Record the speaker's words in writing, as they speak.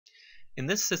In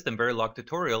this SystemVerilog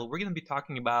tutorial, we're going to be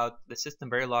talking about the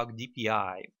SystemVerilog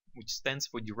DPI, which stands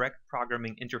for Direct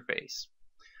Programming Interface.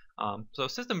 So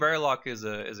SystemVerilog is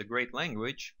a great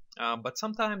language, but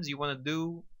sometimes you want to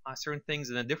do certain things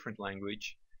in a different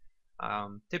language.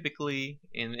 Typically,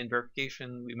 in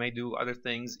verification, we may do other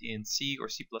things in C or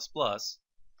C++,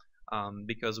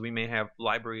 because we may have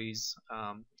libraries,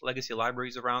 legacy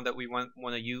libraries around that we want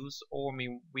to use, or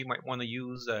we might want to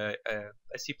use a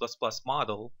C++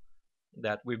 model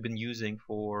that we've been using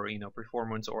for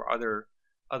performance or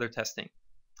other testing.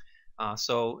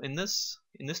 So in this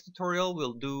tutorial,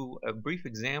 we'll do a brief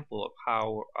example of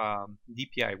how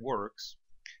DPI works.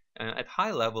 At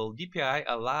high level, DPI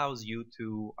allows you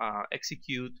to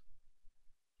execute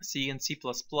C and C++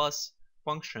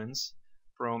 functions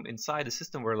from inside the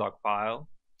SystemVerilog file,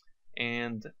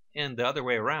 and the other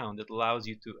way around. It allows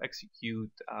you to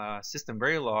execute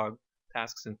SystemVerilog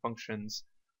tasks and functions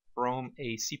from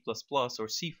a C++ or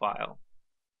C file.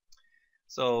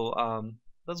 So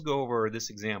let's go over this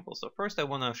example. So first I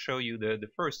want to show you the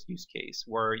first use case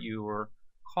where you're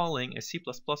calling a C++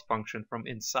 function from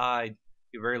inside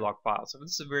your Verilog file. So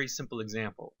this is a very simple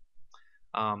example.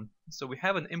 So we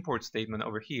have an import statement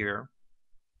over here,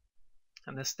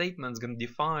 and the statement is going to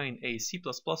define a C++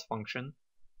 function,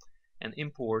 and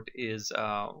import is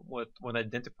what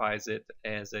identifies it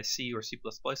as a C or C++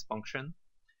 function.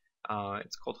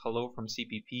 It's called hello from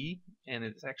CPP, and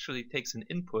it actually takes an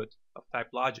input of type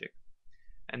logic.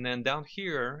 And then down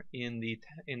here in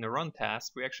the run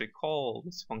task, we actually call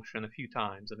this function a few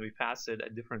times, and we pass it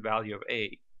a different value of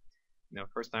a.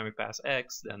 First time we pass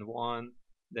x, then 1,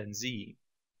 then z.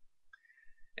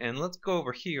 And let's go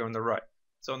over here on the right.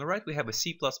 So on the right we have a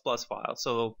C++ file.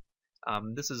 So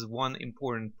this is one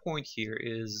important point here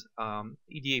is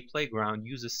EDA Playground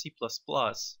uses C++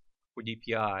 for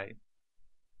DPI.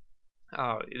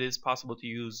 It is possible to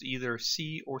use either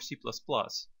C or C++.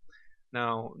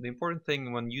 Now, the important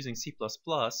thing when using C++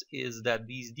 is that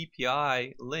these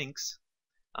DPI links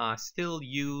still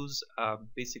use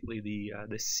basically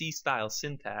the C-style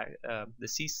syntax, the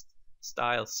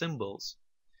C-style symbols.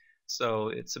 So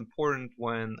it's important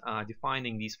when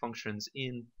defining these functions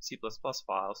in C++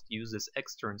 files to use this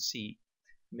extern C.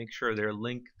 Make sure they're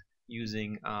linked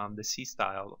using the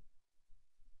C-style.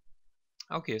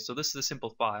 Okay, so this is a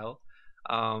simple file.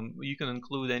 You can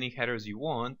include any headers you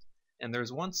want, and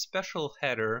there's one special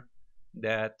header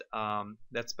that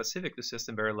that's specific to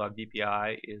SystemVerilog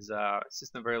DPI is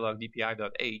SystemVerilog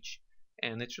DPI.h,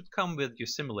 and it should come with your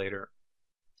simulator.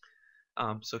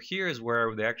 So here is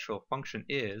where the actual function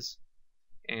is,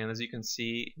 and as you can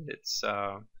see, it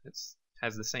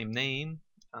has the same name,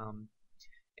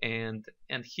 and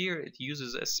here it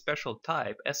uses a special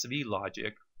type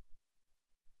SVLogic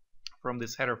from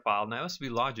this header file. Now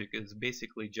SVLogic is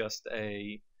basically just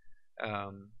an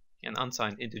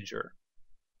unsigned integer,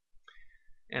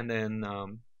 and then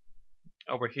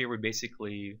over here we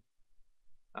basically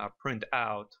print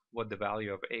out what the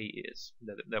value of a is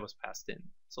that was passed in.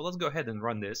 So let's go ahead and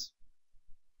run this,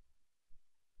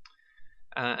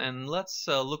 and let's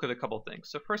look at a couple things.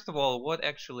 So first of all, how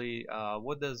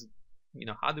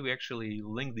do we actually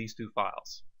link these two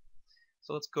files?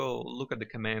 So let's go look at the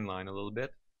command line a little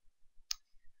bit.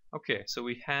 Okay, so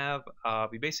we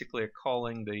basically are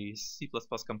calling the C++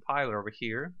 compiler over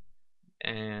here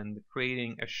and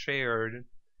creating a shared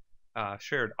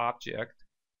object,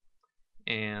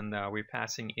 and we're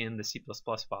passing in the C++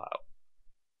 file.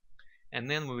 And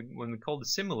then when we call the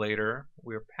simulator,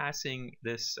 we're passing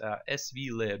this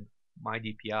svlib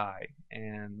mydpi,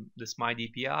 and this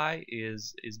mydpi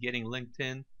is getting linked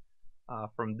in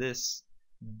from this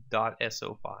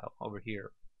 .so file over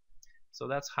here. So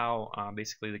that's how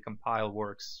basically the compile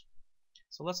works.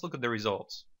 So let's look at the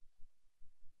results.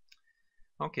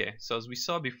 Okay, so as we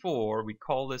saw before, we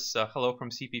call this hello from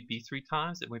CPP 3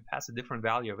 times, and we pass a different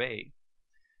value of a.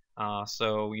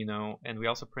 And we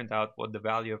also print out what the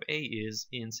value of a is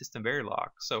in SystemVerilog.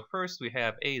 So first we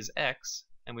have a is x,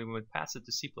 and when we pass it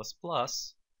to C++,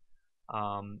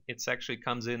 it actually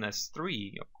comes in as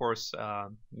 3. Of course,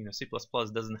 C++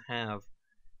 doesn't have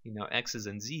x's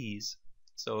and z's.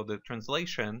 So the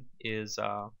translation is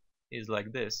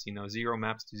like this. 0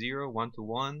 maps to 0, 1 to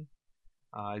 1,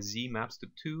 z maps to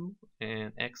 2,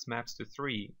 and x maps to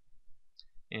 3.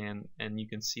 And you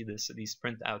can see these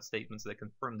print out statements that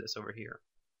confirm this over here.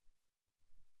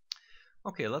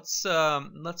 Okay, let's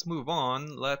move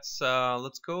on. Let's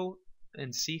go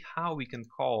and see how we can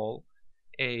call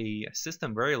a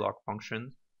SystemVerilog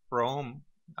function from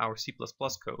our C++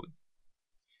 code.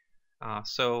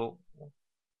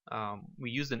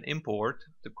 We used an import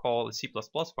to call a C++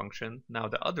 function. Now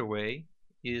the other way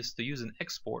is to use an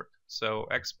export. So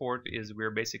export is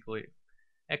we're basically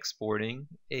exporting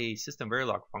a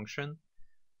SystemVerilog function,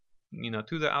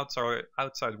 to the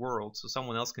outside world, so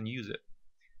someone else can use it.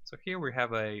 So here we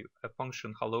have a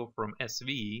function hello from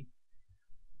SV,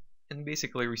 and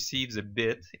basically receives a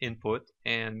bit input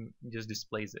and just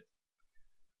displays it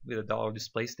with a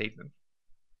 $display statement.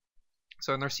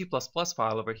 So in our C++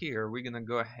 file over here, we're gonna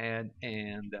go ahead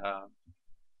and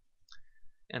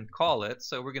call it.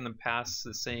 So we're gonna pass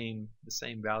the same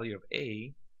value of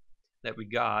A that we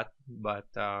got, but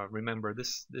remember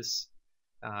this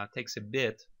takes a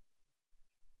bit,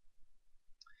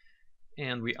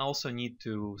 and we also need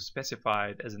to specify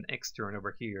it as an extern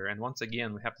over here. And once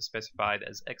again, we have to specify it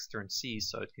as extern C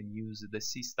so it can use the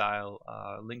C style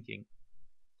linking.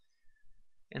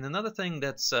 And another thing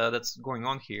that's going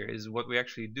on here is what we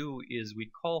actually do is we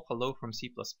call hello from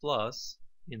C++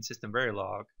 in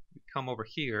SystemVerilog. We come over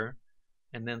here,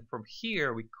 and then from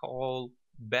here we call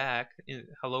back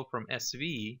hello from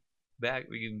SV back.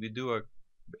 We do a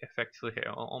effectively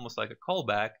almost like a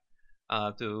callback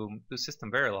to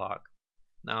SystemVerilog.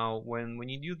 Now, when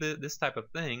you do this type of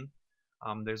thing,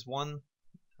 there's one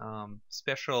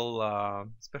special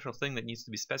thing that needs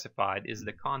to be specified is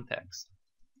the context.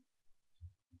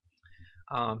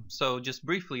 So just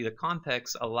briefly, the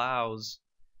context allows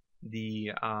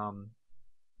the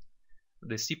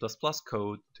C++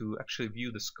 code to actually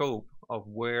view the scope of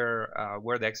where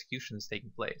the execution is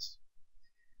taking place.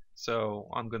 So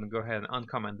I'm going to go ahead and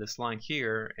uncomment this line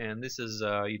here, and this is these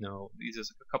are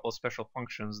a couple of special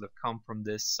functions that come from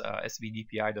this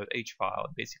svdpi.h file,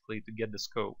 basically to get the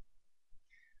scope.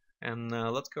 And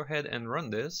let's go ahead and run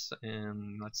this,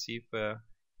 and let's see if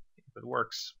it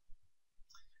works.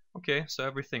 Okay, so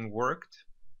everything worked.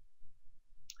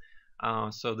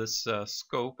 So this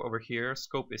scope over here,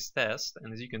 scope is test,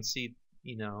 and as you can see,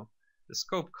 the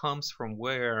scope comes from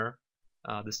where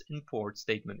this import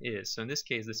statement is. So in this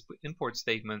case, this import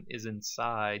statement is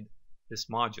inside this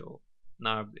module.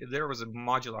 Now, if there was a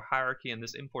modular hierarchy and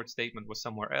this import statement was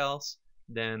somewhere else,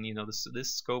 then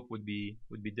this scope would be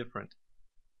different.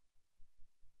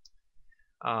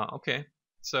 Okay,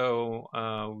 so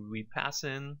we pass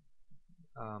in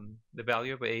the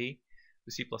value of A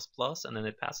to C++, and then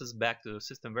it passes back to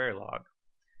SystemVerilog.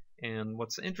 And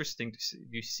what's interesting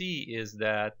to see is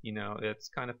that it's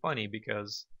kind of funny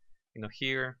because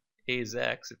here A is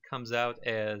X, it comes out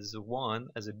as 1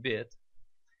 as a bit,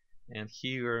 and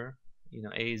here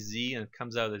A is Z, and it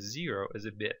comes out as 0 as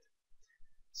a bit.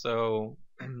 So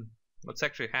what's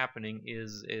actually happening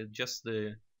is just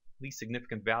the least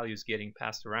significant values getting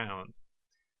passed around.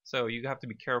 So you have to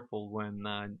be careful when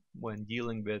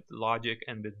dealing with logic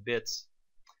and with bits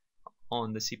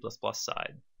on the C++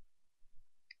 side.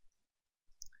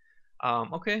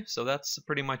 Okay, so that's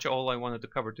pretty much all I wanted to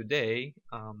cover today.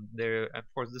 Of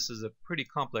course, this is a pretty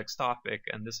complex topic,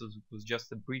 and this was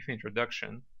just a brief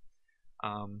introduction.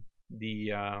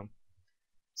 The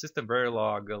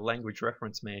SystemVerilog language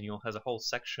reference manual has a whole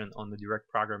section on the direct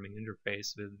programming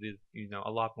interface with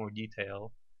a lot more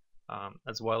detail.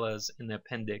 As well as in the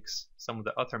appendix some of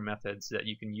the other methods that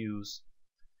you can use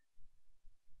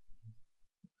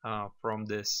from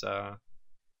this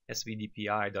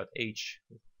svdpi.h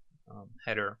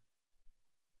header.